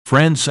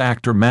Friends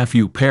actor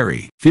Matthew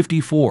Perry,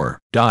 54,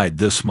 died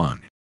this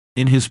month.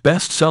 In his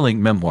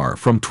best-selling memoir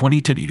from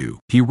 2022,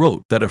 he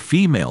wrote that a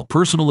female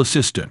personal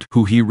assistant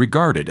who he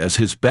regarded as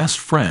his best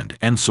friend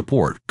and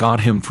support got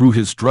him through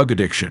his drug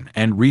addiction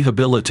and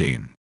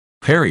rehabilitating.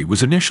 Perry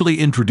was initially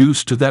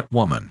introduced to that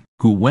woman,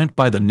 who went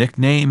by the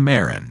nickname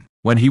Erin,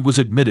 when he was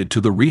admitted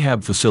to the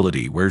rehab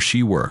facility where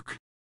she worked.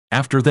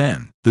 After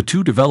then, the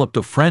two developed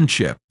a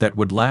friendship that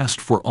would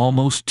last for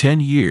almost 10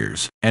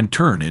 years and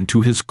turn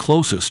into his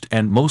closest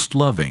and most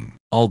loving,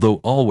 although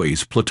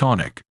always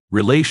platonic,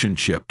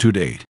 relationship to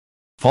date.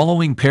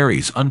 Following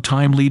Perry's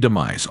untimely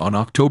demise on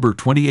October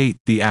 28,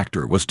 the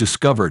actor was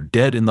discovered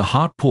dead in the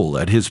hot pool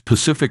at his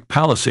Pacific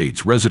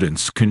Palisades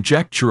residence.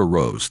 Conjecture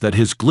arose that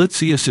his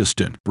glitzy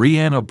assistant,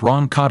 Briana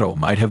Brancato,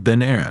 might have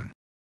been Erin.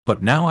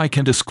 But now I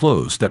can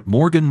disclose that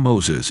Morgan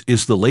Moses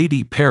is the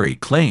lady Perry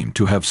claimed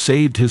to have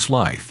saved his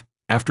life,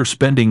 after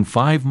spending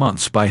 5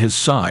 months by his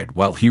side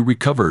while he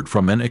recovered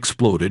from an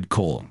exploded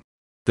colon.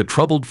 The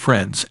troubled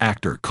Friends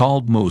actor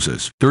called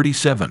Moses,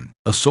 37,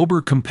 a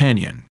sober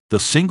companion, the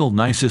single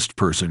nicest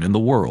person in the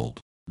world.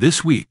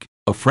 This week,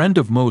 a friend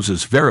of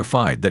Moses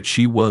verified that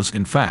she was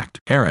in fact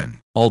Erin,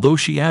 although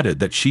she added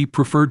that she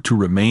preferred to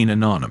remain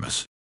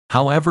anonymous.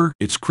 However,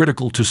 it's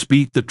critical to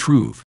speak the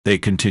truth, they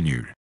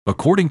continued.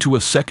 According to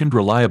a second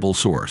reliable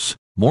source,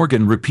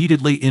 Morgan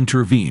repeatedly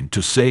intervened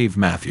to save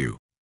Matthew.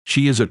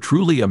 She is a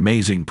truly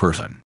amazing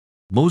person.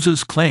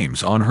 Moses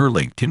claims on her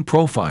LinkedIn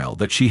profile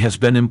that she has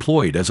been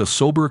employed as a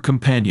sober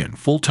companion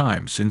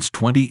full-time since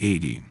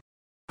 2018.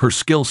 Her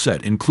skill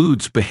set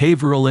includes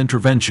behavioral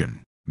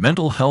intervention,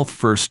 mental health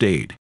first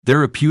aid,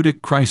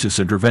 therapeutic crisis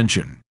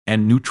intervention,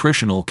 and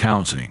nutritional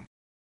counseling.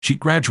 She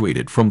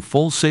graduated from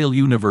Full Sail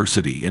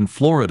University in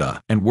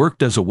Florida and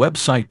worked as a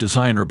website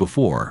designer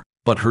before,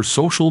 but her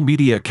social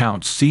media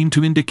accounts seem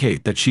to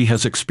indicate that she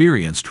has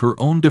experienced her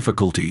own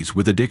difficulties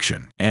with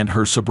addiction and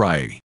her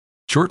sobriety.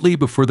 Shortly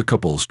before the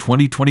couple's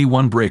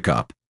 2021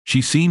 breakup,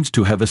 she seems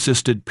to have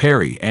assisted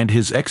Perry and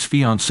his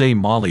ex-fiancée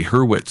Molly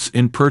Hurwitz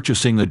in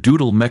purchasing a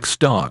doodle mix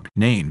dog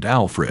named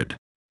Alfred.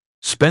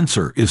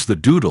 Spencer is the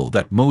doodle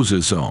that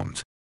Moses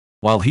owns.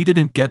 While he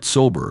didn't get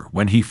sober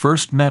when he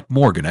first met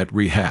Morgan at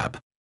rehab,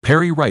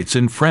 Perry writes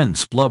in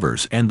Friends,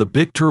 Lovers, and the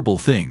Big Terrible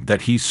Thing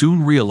that he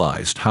soon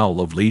realized how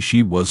lovely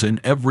she was in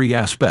every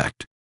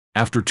aspect.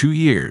 After 2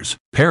 years,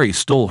 Perry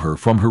stole her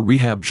from her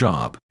rehab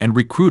job and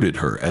recruited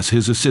her as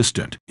his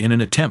assistant in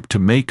an attempt to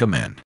make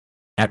amends.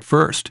 At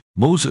first,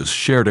 Moses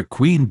shared a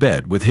queen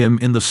bed with him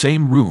in the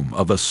same room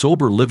of a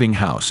sober living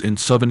house in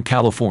Southern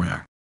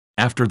California.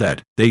 After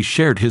that, they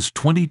shared his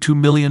 $22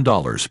 million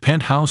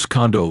penthouse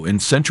condo in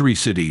Century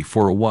City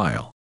for a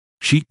while.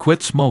 She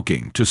quit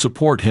smoking to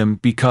support him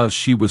because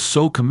she was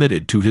so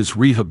committed to his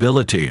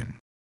rehabilitation.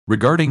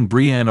 Regarding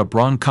Briana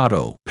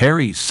Brancato,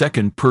 Perry's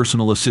second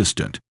personal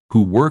assistant,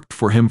 who worked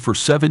for him for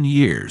 7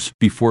 years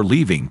before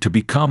leaving to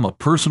become a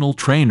personal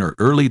trainer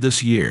early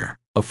this year,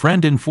 a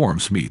friend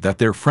informs me that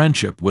their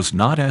friendship was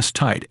not as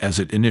tight as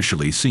it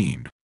initially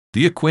seemed.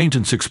 The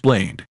acquaintance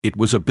explained it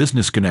was a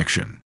business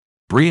connection.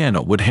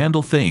 Briana would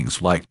handle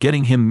things like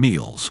getting him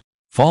meals.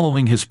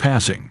 Following his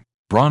passing,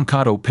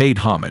 Brancato paid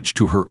homage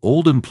to her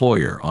old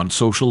employer on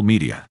social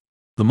media.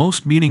 The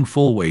most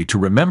meaningful way to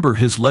remember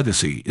his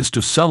legacy is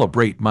to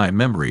celebrate my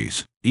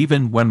memories,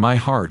 even when my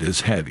heart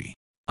is heavy.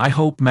 I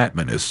hope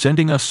Matman is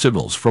sending us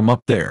signals from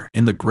up there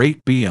in the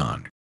great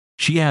beyond.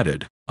 She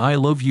added, I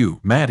love you,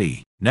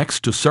 Matty,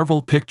 next to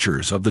several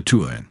pictures of the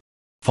two.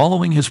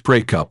 Following his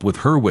breakup with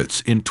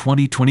Hurwitz in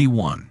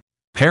 2021,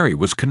 Perry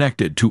was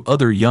connected to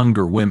other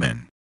younger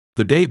women.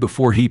 The day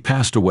before he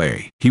passed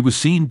away, he was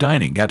seen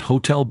dining at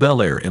Hotel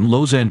Bel Air in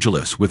Los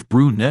Angeles with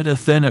brunette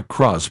Athena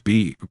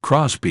Crosby.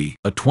 Crosby,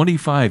 a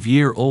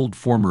 25-year-old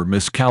former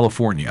Miss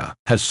California,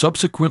 has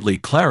subsequently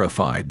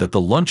clarified that the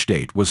lunch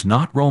date was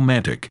not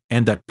romantic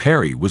and that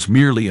Perry was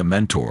merely a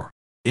mentor.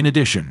 In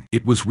addition,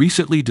 it was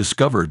recently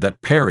discovered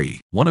that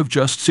Perry, one of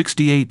just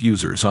 68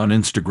 users on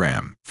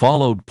Instagram,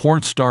 followed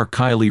porn star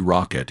Kylie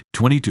Rocket,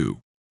 22.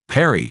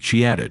 Perry,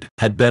 she added,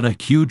 had been a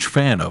huge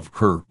fan of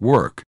her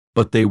work,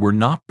 but they were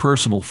not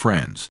personal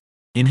friends.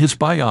 In his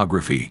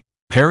biography,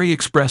 Perry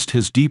expressed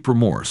his deep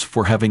remorse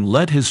for having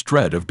let his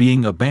dread of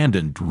being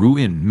abandoned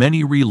ruin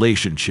many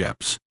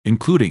relationships,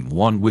 including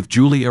one with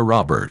Julia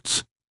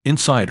Roberts.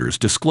 Insiders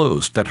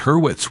disclosed that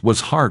Hurwitz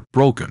was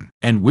heartbroken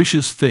and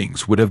wishes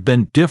things would have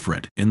been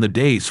different in the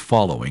days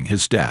following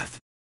his death.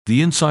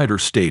 The insider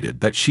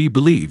stated that she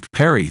believed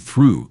Perry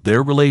threw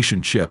their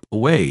relationship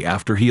away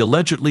after he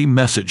allegedly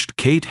messaged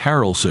Kate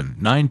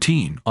Harrelson,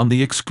 19, on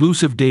the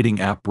exclusive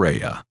dating app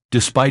Raya,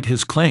 despite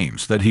his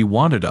claims that he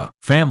wanted a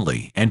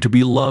family and to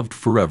be loved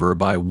forever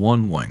by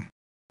one woman.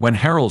 When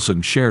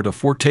Harrelson shared a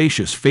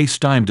flirtatious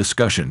FaceTime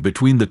discussion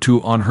between the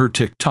two on her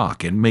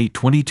TikTok in May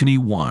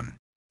 2021,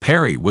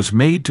 Perry was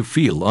made to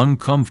feel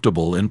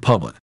uncomfortable in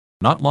public.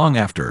 Not long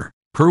after,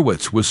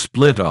 Hurwitz was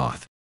split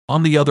off.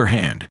 On the other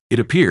hand, it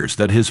appears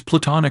that his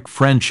platonic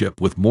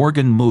friendship with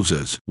Morgan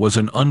Moses was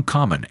an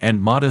uncommon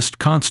and modest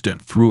constant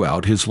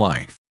throughout his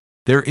life.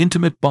 Their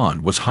intimate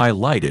bond was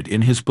highlighted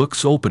in his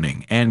book's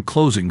opening and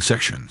closing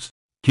sections.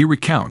 He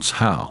recounts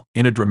how,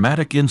 in a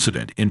dramatic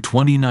incident in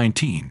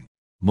 2019,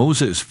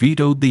 Moses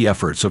vetoed the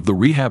efforts of the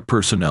rehab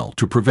personnel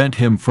to prevent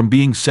him from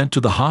being sent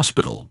to the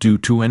hospital due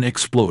to an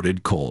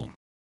exploded colon.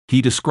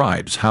 He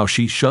describes how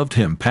she shoved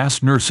him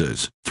past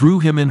nurses, threw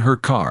him in her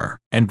car,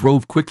 and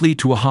drove quickly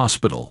to a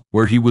hospital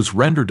where he was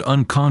rendered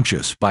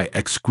unconscious by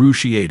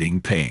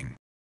excruciating pain.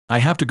 "I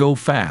have to go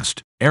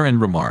fast," Erin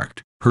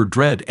remarked, her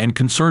dread and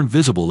concern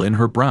visible in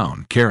her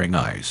brown, caring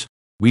eyes.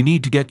 "We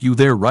need to get you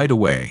there right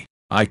away.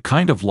 I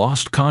kind of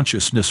lost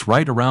consciousness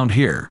right around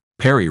here,"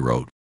 Perry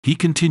wrote. He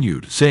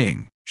continued,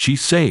 saying, "She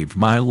saved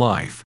my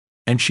life,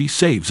 and she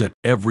saves it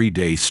every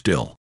day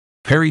still."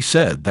 Perry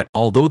said that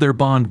although their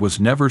bond was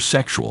never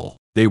sexual,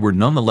 they were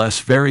nonetheless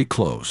very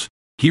close.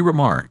 He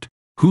remarked,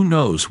 "Who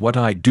knows what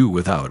I'd do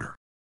without her?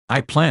 I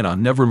plan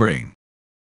on never marrying."